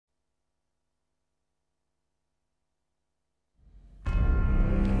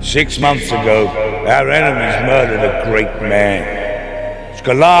6 months ago, our enemies murdered a great man.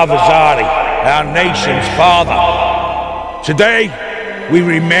 Skalavazari, our nation's father. Today, we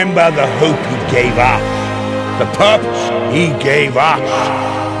remember the hope he gave us, the purpose he gave us,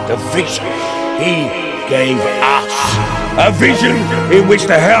 the vision he gave us. A vision in which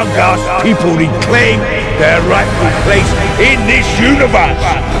the Elgato people reclaim their rightful place in this universe.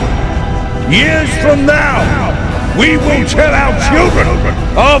 Years from now, we will tell our children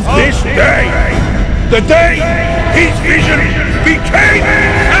of this day. The day his vision became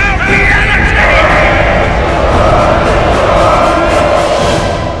our reality!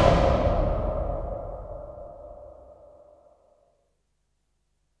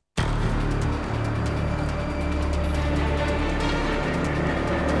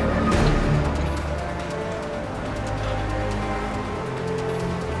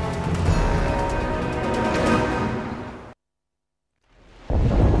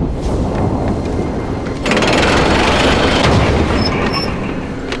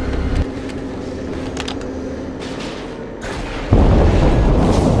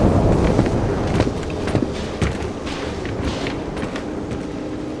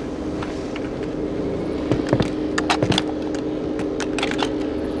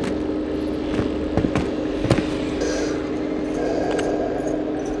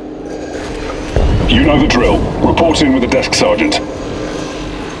 You know the drill. Report in with the desk sergeant.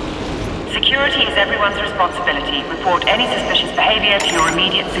 Security is everyone's responsibility. Report any suspicious behavior to your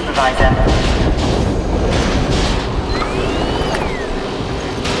immediate supervisor.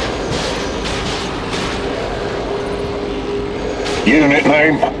 Unit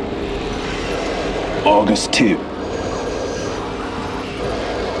name? August 2.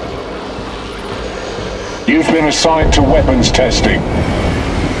 You've been assigned to weapons testing.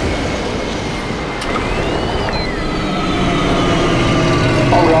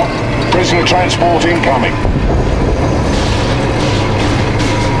 Hold up. Prisoner transport incoming.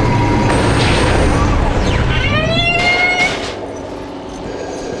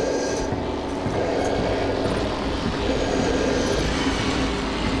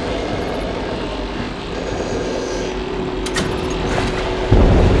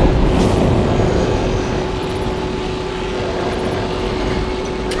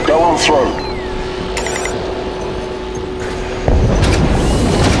 Go on through.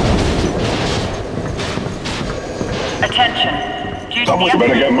 Attention. Due to We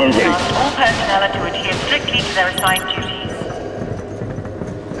better get moving. all personnel are to adhere strictly to their assigned duties.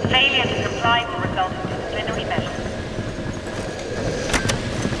 Failure to comply will result in disciplinary measures.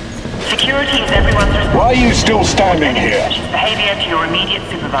 Security is everyone's responsibility. Why are you still standing Any here? suspicious behavior to your immediate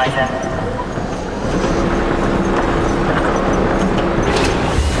supervisor.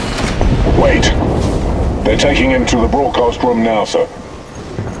 Wait. They're taking him to the broadcast room now, sir.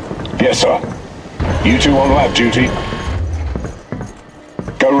 Yes, sir. You two on lab duty.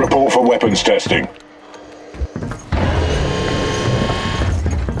 Go report for weapons testing.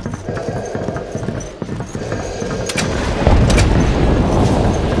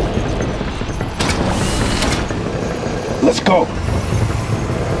 Let's go.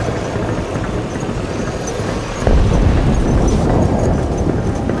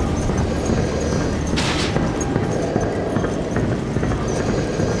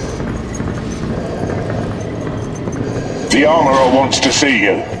 The armorer wants to see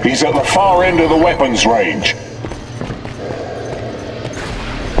you. He's at the far end of the weapons range.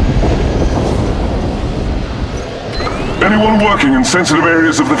 Anyone working in sensitive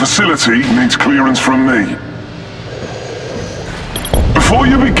areas of the facility needs clearance from me. Before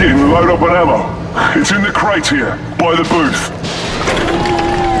you begin, load up an ammo. It's in the crate here, by the booth.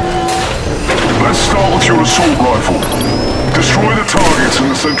 Let's start with your assault rifle. Destroy the targets in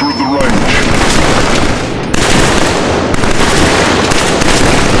the center of the range.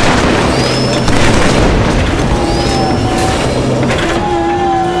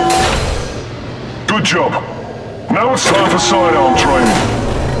 Good job. Now it's time for sidearm training.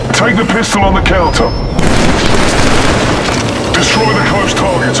 Take the pistol on the counter. Destroy the close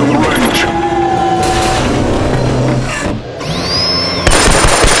targets on the range.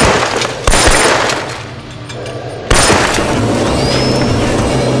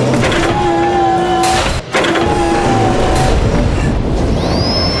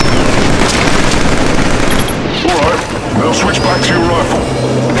 Alright, now switch back to your rifle.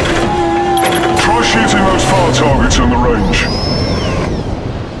 Try shooting those far targets on the range.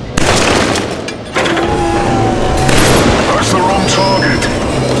 That's the wrong target.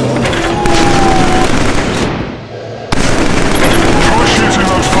 Try shooting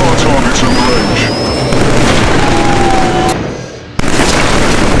those far targets on the range.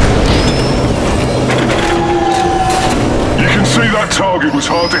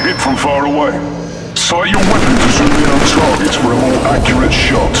 from far away. Sight your weapon to zoom in on targets for a more accurate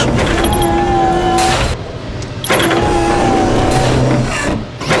shot.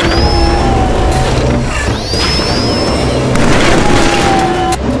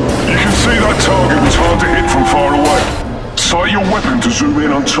 You can see that target was hard to hit from far away. Sight your weapon to zoom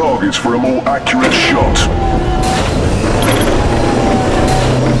in on targets for a more accurate shot.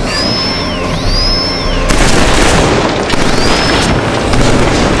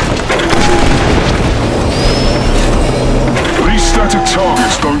 Static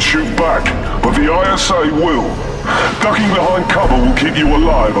targets don't shoot back, but the ISA will. Ducking behind cover will keep you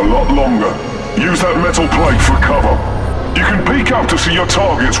alive a lot longer. Use that metal plate for cover. You can peek up to see your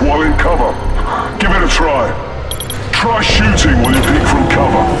targets while in cover. Give it a try. Try shooting while you peek from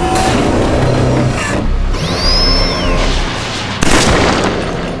cover.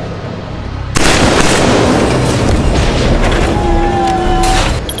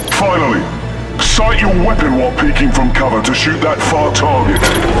 Finally, sight your weapon while peeking from cover to shoot that far target.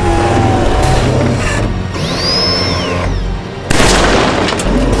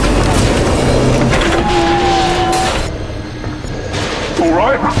 All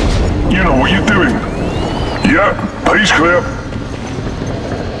right? You know what you're doing. Yeah, he's clear.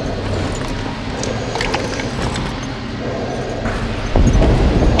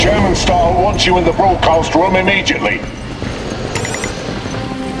 German style wants you in the broadcast room immediately.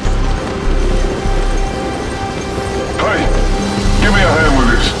 Give me a hand with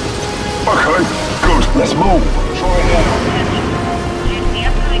this. Okay, good. Let's move. Try it out.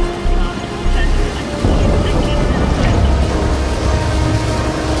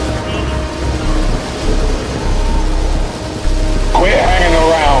 Quit hanging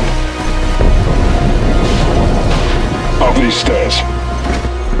around. Up these stairs.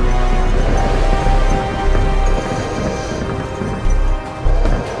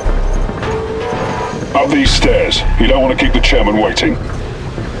 Up these stairs. You don't want to keep the chairman waiting.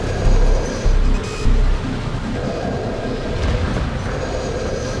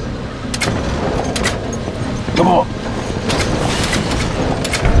 Come on.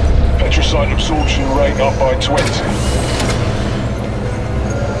 Petricide absorption rate up by 20.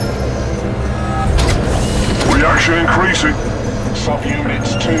 Reaction increasing.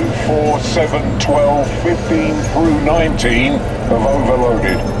 Subunits 2, 4, 7, 12, 15 through 19 have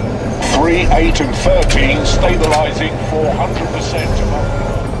overloaded. 3, 8 and 13 stabilizing 400% above.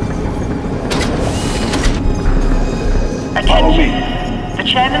 Attention. The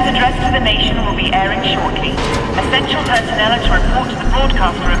chairman's address to the nation will be airing shortly. Essential personnel are to report to the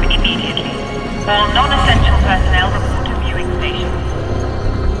broadcast room immediately. All non-essential personnel report to viewing stations.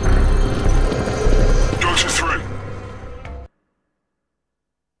 Go to 3.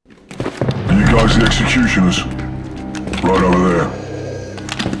 You guys the executioners. Right over there.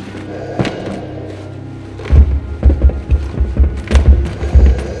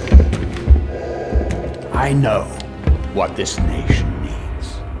 I know what this nation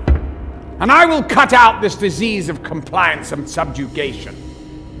needs. And I will cut out this disease of compliance and subjugation.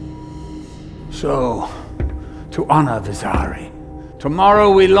 So, to honor Vizari,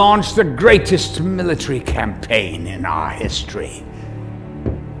 tomorrow we launch the greatest military campaign in our history.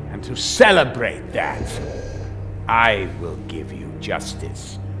 And to celebrate that, I will give you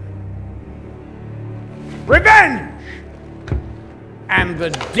justice. Revenge! And the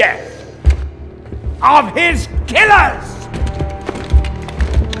death of his killers!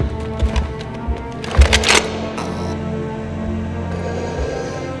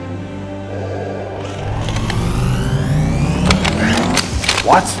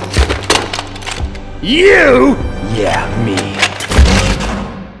 What? You? Yeah, me.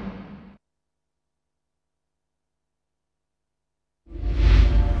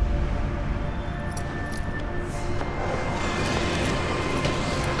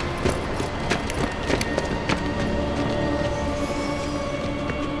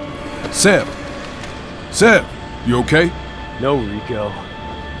 Sam, you okay? No, Rico.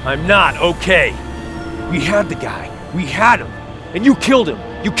 I'm not okay. We had the guy. We had him. And you killed him.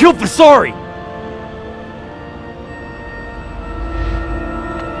 You killed Vasari!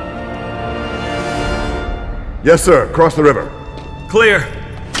 Yes, sir. Cross the river. Clear.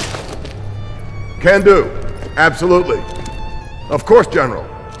 Can do. Absolutely. Of course, General.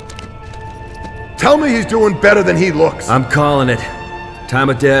 Tell me he's doing better than he looks. I'm calling it. Time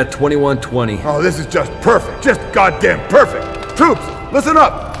of death, 21:20. Oh, this is just perfect. Just goddamn perfect. Troops, listen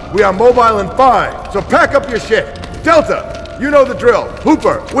up. We are mobile in 5, so pack up your shit. Delta, you know the drill.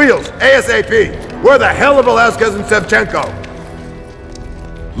 Hooper, Wheels, ASAP. Where the hell are Velasquez and Sevchenko?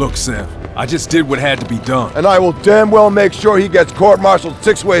 Look, Sam. I just did what had to be done. And I will damn well make sure he gets court-martialed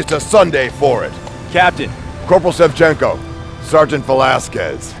 6 ways to Sunday for it. Captain. Corporal Sevchenko. Sergeant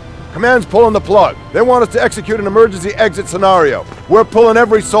Velasquez. Command's pulling the plug. They want us to execute an emergency exit scenario. We're pulling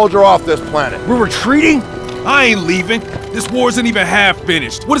every soldier off this planet. We're retreating? I ain't leaving. This war isn't even half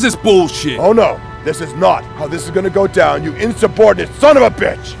finished. What is this bullshit? Oh no, this is not how this is gonna go down, you insubordinate son of a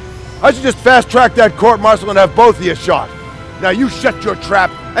bitch! I should just fast-track that court-martial and have both of you shot. Now you shut your trap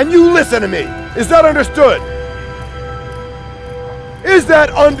and you listen to me! Is that understood? Is that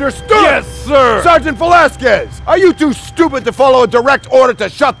understood? Yes, sir! Sergeant Velasquez! Are you too stupid to follow a direct order to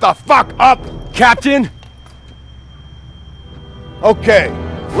shut the fuck up? Captain? Okay,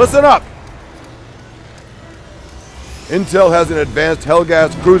 listen up. Intel has an advanced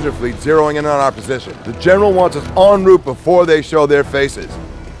Hellgas cruiser fleet zeroing in on our position. The General wants us en route before they show their faces.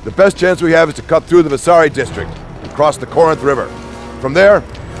 The best chance we have is to cut through the Vasari district and cross the Corinth River. From there,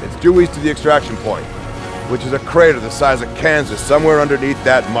 it's due east to the extraction point, which is a crater the size of Kansas somewhere underneath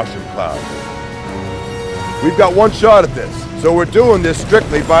that mushroom cloud. We've got one shot at this, so we're doing this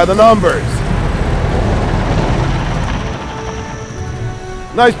strictly by the numbers.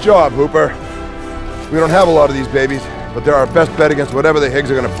 Nice job, Hooper. We don't have a lot of these babies, but they're our best bet against whatever the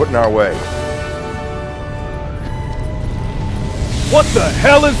Higgs are gonna put in our way. What the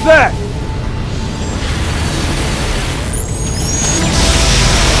hell is that?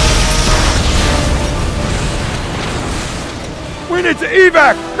 We need to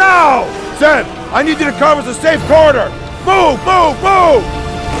evac, now! Zed, I need you to carve us a safe corridor! Move, move, move!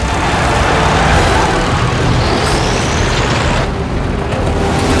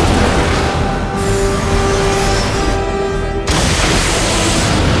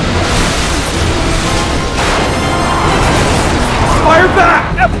 Fire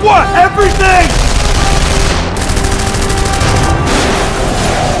back! At what? Everything!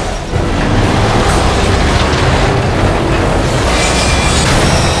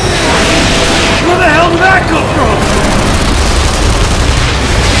 Where the hell did that come from?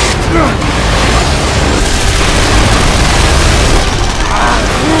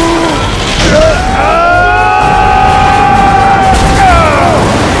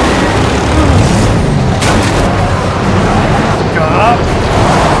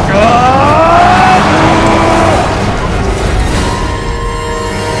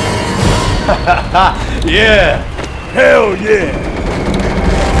 Yeah! Hell yeah!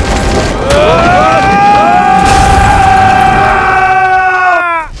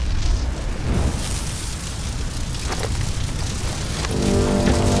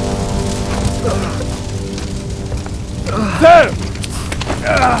 Sev!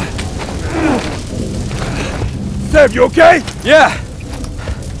 Sev, you okay? Yeah!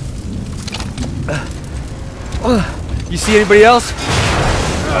 You see anybody else?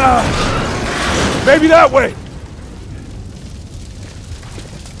 Maybe that way!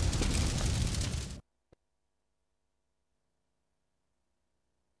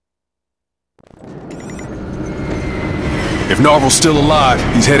 If Narvel's still alive,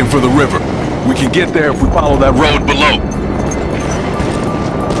 he's heading for the river. We can get there if we follow that road below.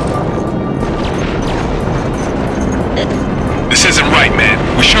 This isn't right, man.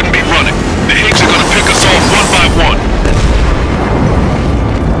 We shouldn't be running. The Higgs are gonna pick us off one by one.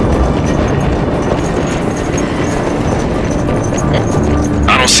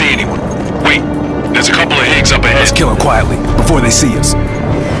 I don't see anyone. Wait, there's a couple of Higgs up ahead. Let's kill them quietly, before they see us.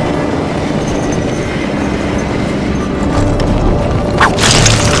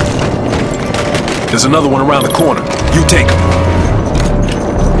 There's another one around the corner. You take him.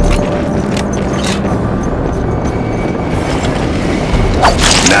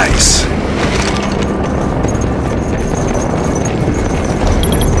 Nice.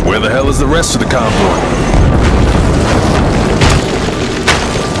 Where the hell is the rest of the convoy?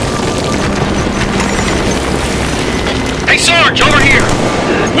 Hey, Sarge, over here!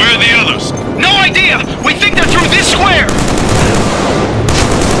 Where are the others? No idea! We think they're through this square!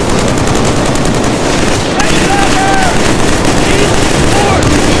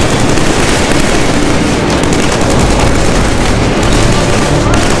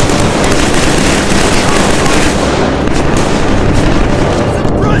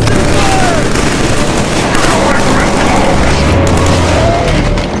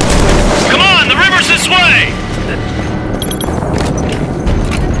 Come on, the river's this way!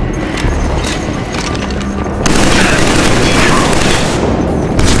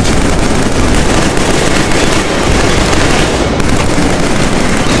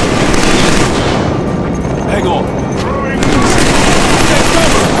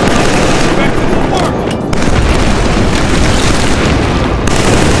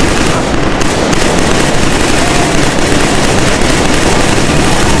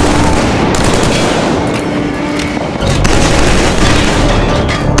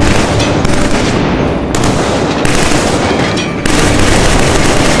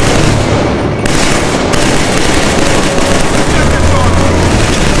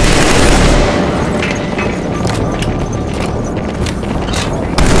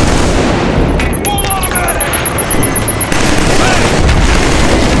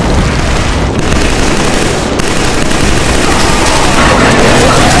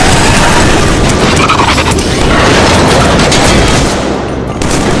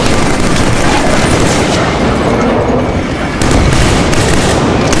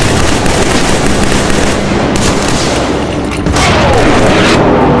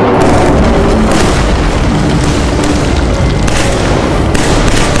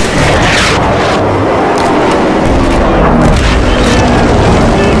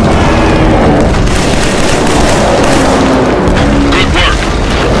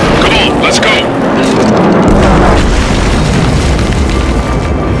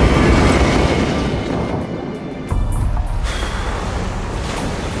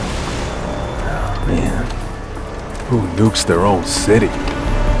 Who nukes their own city?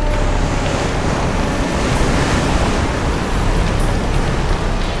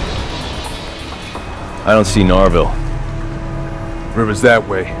 I don't see Narville. River's that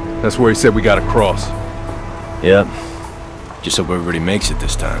way. That's where he said we gotta cross. Yep. Just hope everybody makes it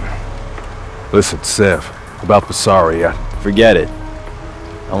this time. Listen, Sev, about Basari, Forget it.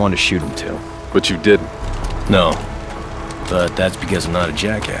 I wanted to shoot him too. But you didn't. No. But that's because I'm not a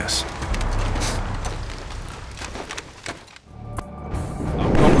jackass.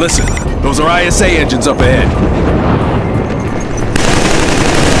 Listen, those are ISA engines up ahead.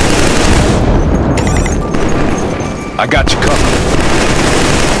 I got you covered.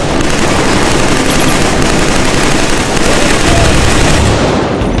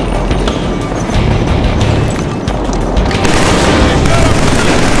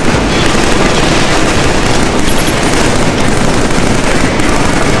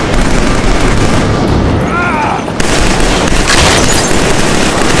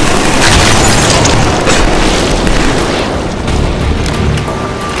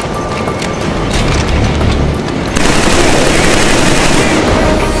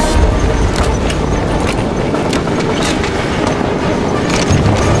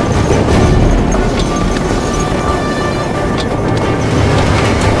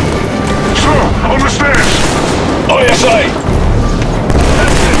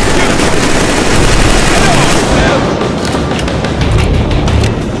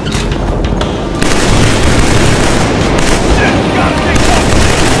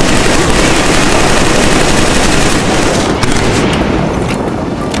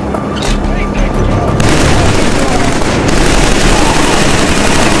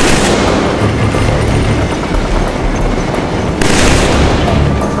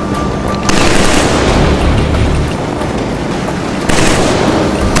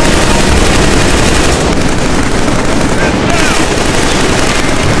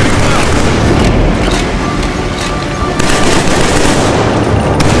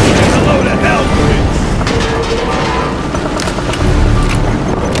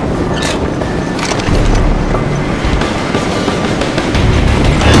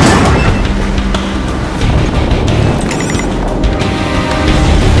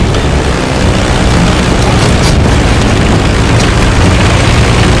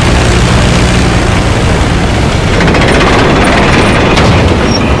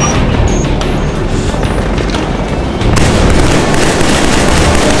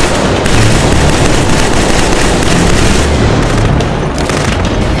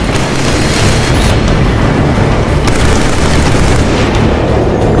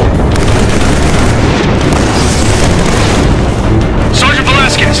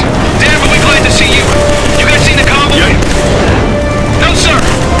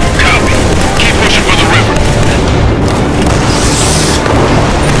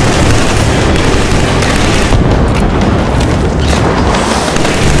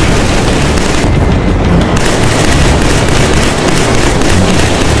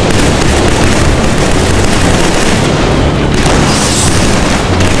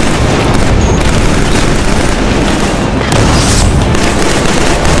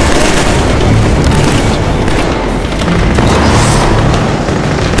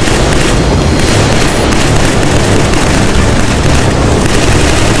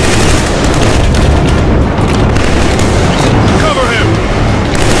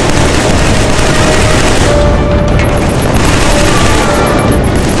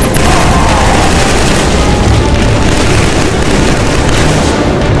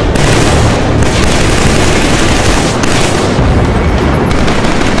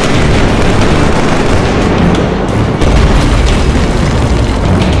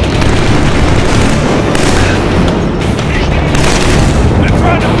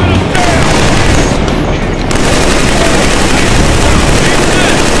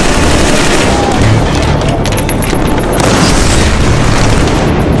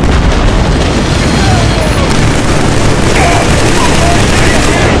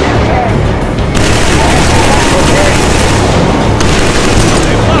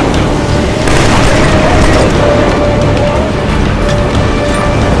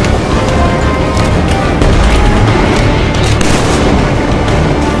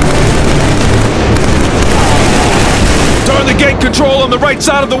 Control on the right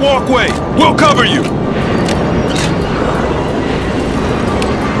side of the walkway. We'll cover you.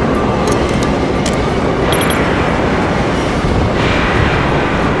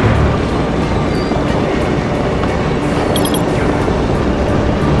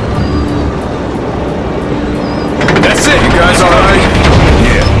 That's it, you guys all right?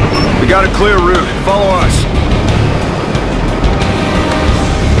 Yeah. We got a clear route. Follow us.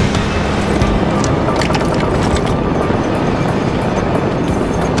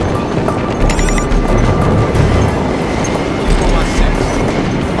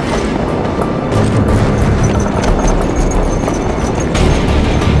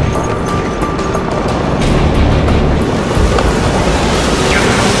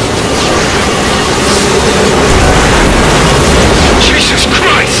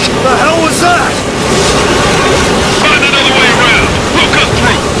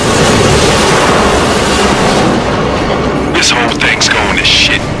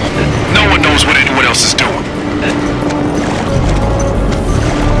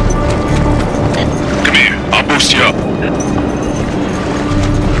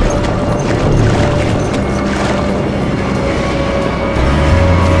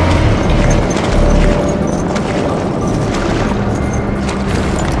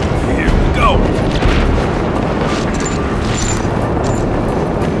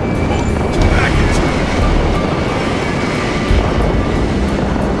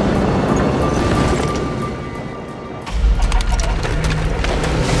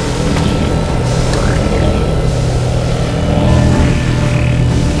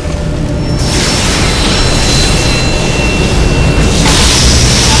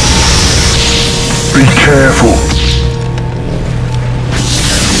 Be careful.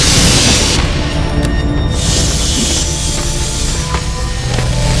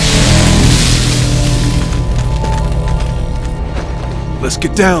 Let's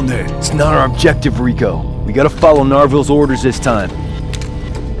get down there. It's not our objective, Rico. We gotta follow Narville's orders this time.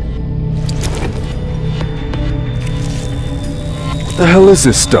 What the hell is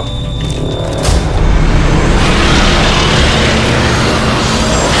this stuff?